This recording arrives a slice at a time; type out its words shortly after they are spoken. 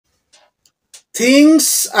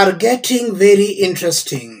Things are getting very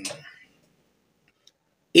interesting.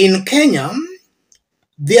 In Kenya,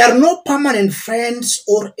 there are no permanent friends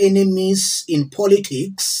or enemies in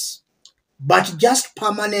politics, but just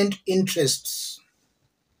permanent interests.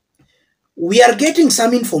 We are getting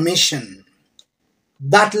some information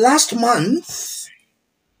that last month,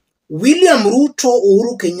 William Ruto,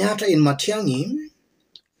 Uhuru Kenyatta and Matiang'i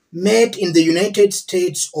met in the United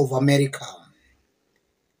States of America.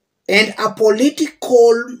 And a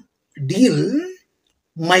political deal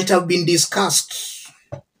might have been discussed.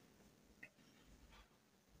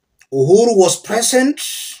 Uhuru was present,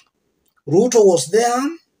 Ruto was there,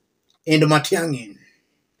 and Matiang'i.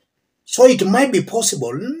 So it might be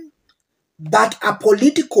possible that a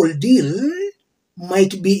political deal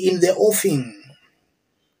might be in the offing.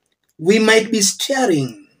 We might be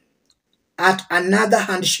staring at another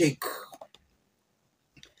handshake.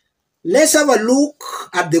 Let's have a look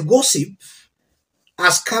at the gossip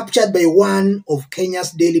as captured by one of Kenya's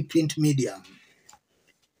daily print media.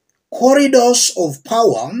 Corridors of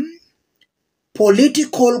power,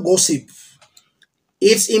 political gossip.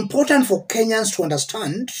 It's important for Kenyans to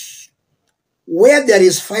understand where there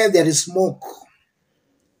is fire, there is smoke.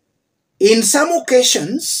 In some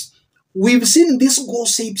occasions, we've seen these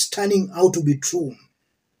gossips turning out to be true.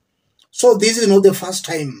 So this is not the first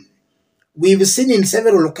time. We've seen in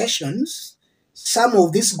several occasions some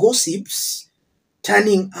of these gossips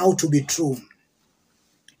turning out to be true.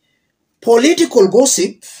 Political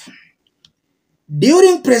gossip.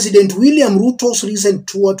 During President William Ruto's recent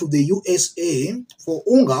tour to the USA for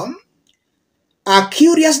UNGA, a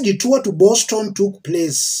curious detour to Boston took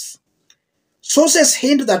place. Sources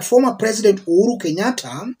hint that former President Uhuru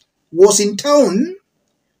Kenyatta was in town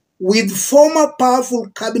with former powerful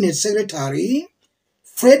Cabinet Secretary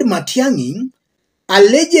Fred Matiang'i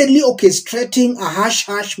allegedly orchestrating a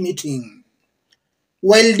hush-hush meeting.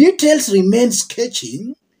 While details remain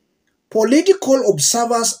sketchy, political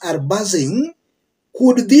observers are buzzing.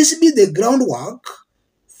 Could this be the groundwork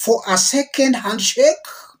for a second handshake?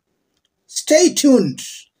 Stay tuned.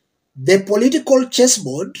 The political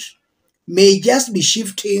chessboard may just be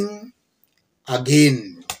shifting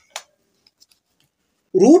again.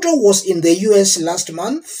 Ruto was in the US last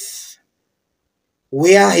month,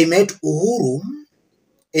 where he met Uhuru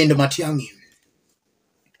and Matiang'i.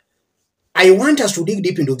 I want us to dig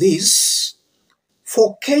deep into this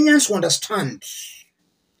for Kenyans to understand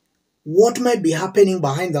what might be happening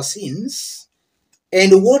behind the scenes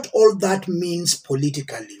and what all that means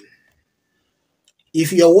politically.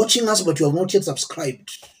 If you are watching us but you have not yet subscribed,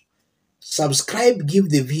 subscribe, give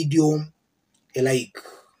the video a like.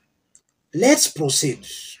 Let's proceed.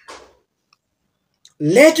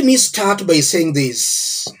 Let me start by saying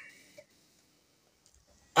this.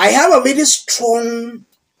 I have a very strong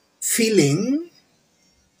feeling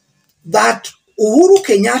that Uhuru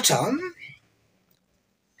Kenyatta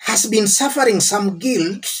has been suffering some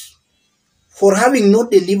guilt for having not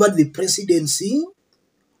delivered the presidency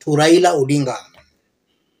to Raila Odinga.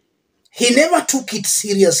 He never took it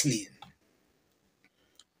seriously.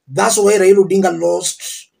 That's why Raila Odinga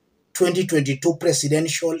lost 2022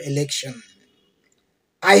 presidential election.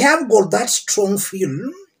 I have got that strong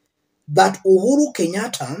feel that Uhuru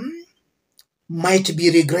Kenyatta might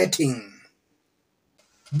be regretting.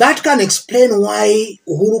 That can explain why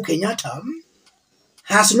Uhuru Kenyatta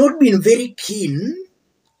has not been very keen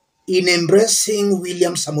in embracing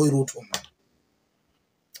William Samoei Ruto.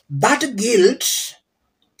 That guilt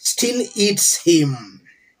still eats him.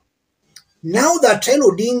 Now that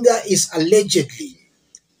Raila Odinga is allegedly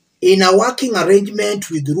in a working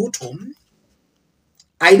arrangement with Ruto,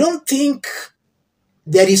 I don't think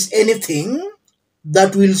there is anything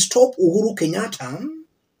that will stop Uhuru Kenyatta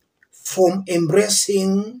from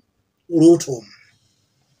embracing Ruto.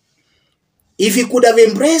 If he could have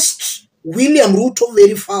embraced William Ruto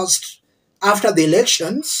very fast after the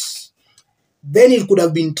elections, then it could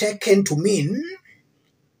have been taken to mean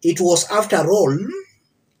it was, after all,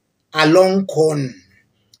 a long con.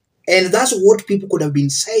 And that's what people could have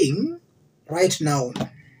been saying right now.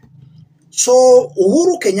 So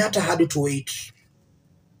Uhuru Kenyatta had to wait.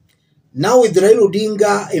 Now with Raila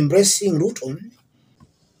Odinga embracing Ruto,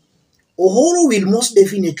 Uhuru will most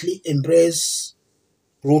definitely embrace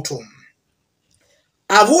Ruto.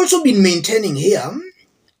 I've also been maintaining here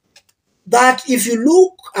that if you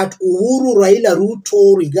look at Uhuru, Raila,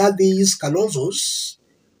 Ruto, Rigathis, Kalonzos,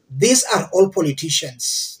 these are all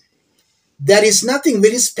politicians. There is nothing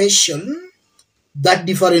very special that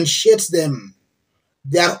differentiates them.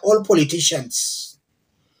 They are all politicians.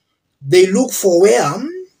 They look for where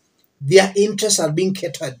their interests are being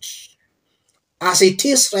catered. As it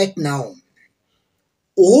is right now,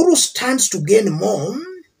 Uhuru stands to gain more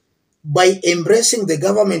by embracing the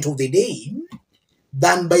government of the day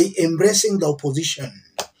than by embracing the opposition.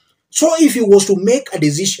 So if he was to make a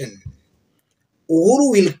decision,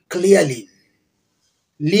 Uhuru will clearly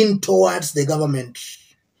lean towards the government.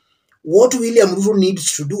 What William Ruto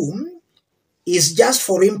needs to do is just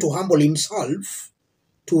for him to humble himself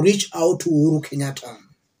to reach out to Uhuru Kenyatta.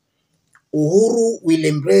 Uhuru will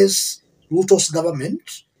embrace Ruto's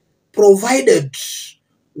government provided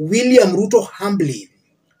William Ruto humbly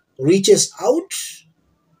reaches out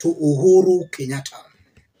to Uhuru Kenyatta.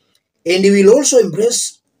 And he will also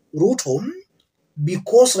embrace Ruto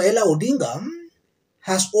because Raila Odinga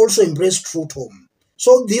has also embraced Ruto.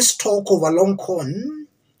 So this talk of a long con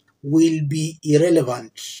will be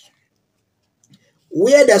irrelevant.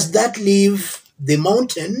 Where does that leave the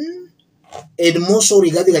mountain and more so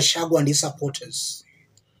regarding Gachagua and his supporters?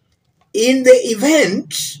 In the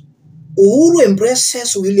event Uhuru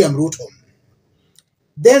embraces William Ruto,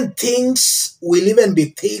 then things will even be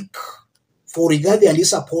thick for Rigathi and his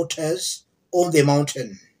supporters on the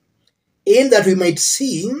mountain, in that we might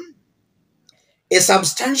see a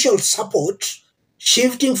substantial support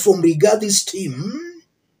shifting from Rigathi's team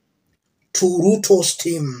to Ruto's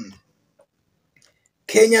team.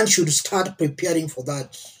 Kenyans should start preparing for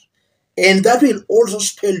that. And that will also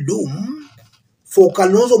spell doom for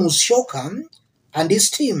Kalonzo Musyoka and his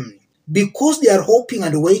team, because they are hoping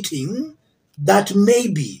and waiting that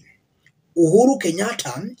maybe Uhuru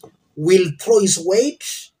Kenyatta will throw his weight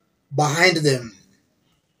behind them.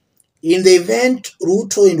 In the event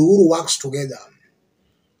Ruto and Uhuru works together,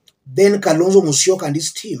 then Kalonzo Musyoka and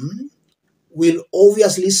his team will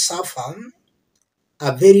obviously suffer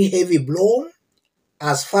a very heavy blow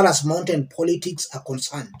as far as mountain politics are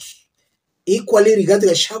concerned. Equally, Rigathi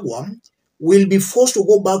Gachagua will be forced to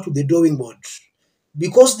go back to the drawing board,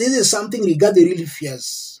 because this is something Rigathi really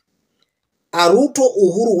fears. A Ruto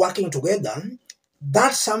Uhuru working together,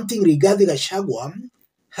 that's something Rigathi Gachagua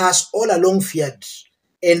has all along feared.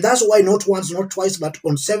 And that's why not once, not twice, but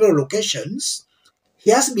on several occasions, he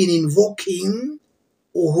has been invoking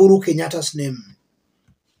Uhuru Kenyatta's name.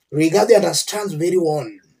 Rigathi understands very well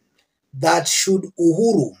that should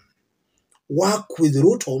Uhuru work with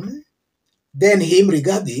Ruto, then him,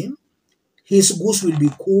 Rigathi, his goose will be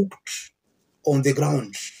cooked on the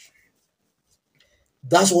ground.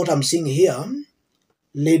 That's what I'm seeing here,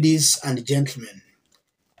 ladies and gentlemen.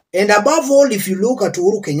 And above all, if you look at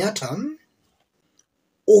Uhuru Kenyatta,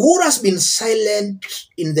 Uhuru has been silent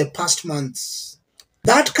in the past months.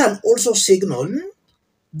 That can also signal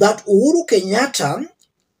that Uhuru Kenyatta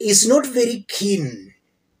is not very keen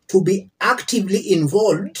to be actively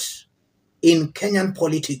involved in Kenyan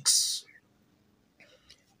politics.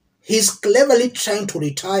 He's cleverly trying to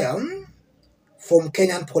retire from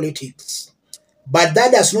Kenyan politics, but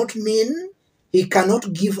that does not mean he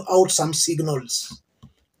cannot give out some signals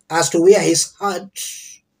as to where his heart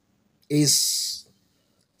is.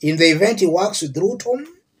 In the event he works with Ruto,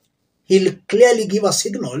 he'll clearly give a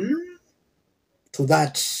signal to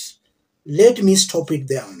that. Let me stop it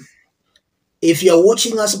there. If you are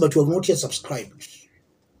watching us but you have not yet subscribed,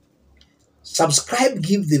 subscribe,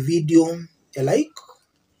 give the video a like.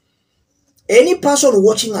 Any person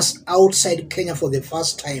watching us outside Kenya for the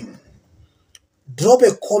first time, drop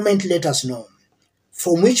a comment, let us know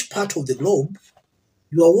from which part of the globe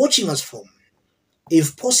you are watching us from.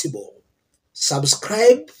 If possible,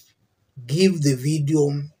 subscribe, give the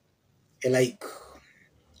video a like.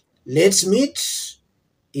 Let's meet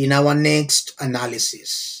in our next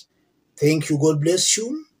analysis. Thank you. God bless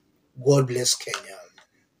you. God bless Kenya.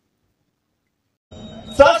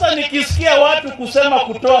 Sasa nikisikia watu kusema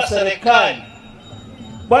kutoa serikali,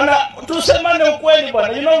 bwana, tusemane ukweli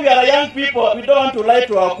bwana. You know we are young people, we don't want to lie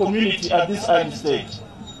to our community at this early stage.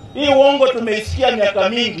 Hii uongo tumeisikia miaka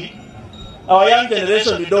mingi. Our young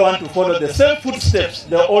generation, we don't want to follow the same footsteps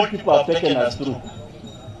the old people have taken us through.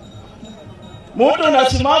 Mtu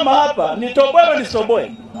nasimama hapa, nitoboe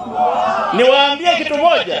nisoboe. Niwaambie kitu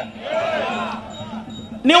moja.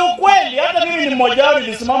 Ni ukweli, hata mimi ni mmoja wao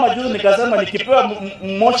nilisimama juzi nikasema nikipewa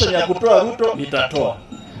motion ya kutoa Ruto nitatoa.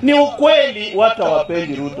 Ni ukweli watu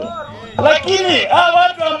hawapendi Ruto. Lakini hao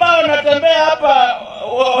watu ambao wanatembea hapa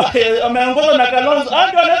wameongozwa na Kalonzo,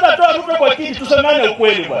 ndio wanaweza toa Ruto kwa kiti, tusemane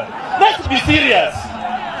ukweli bwana. Let's be serious.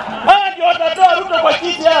 Ndio watatoa Ruto kwa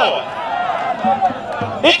kiti hawa.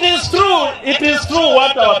 It is true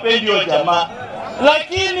watu hawapendi hiyo jamaa.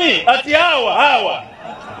 Lakini ati hawa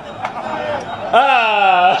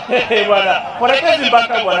bwana, korekezi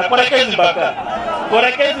mpaka bwana, korekezi mpaka.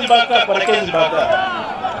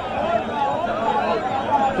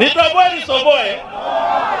 Nitoboe nisoboe.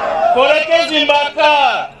 Korekezi mpaka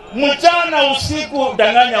mchana usiku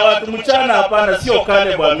danganya watu, mchana hapana, sio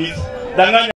kale bwamizi. Danganya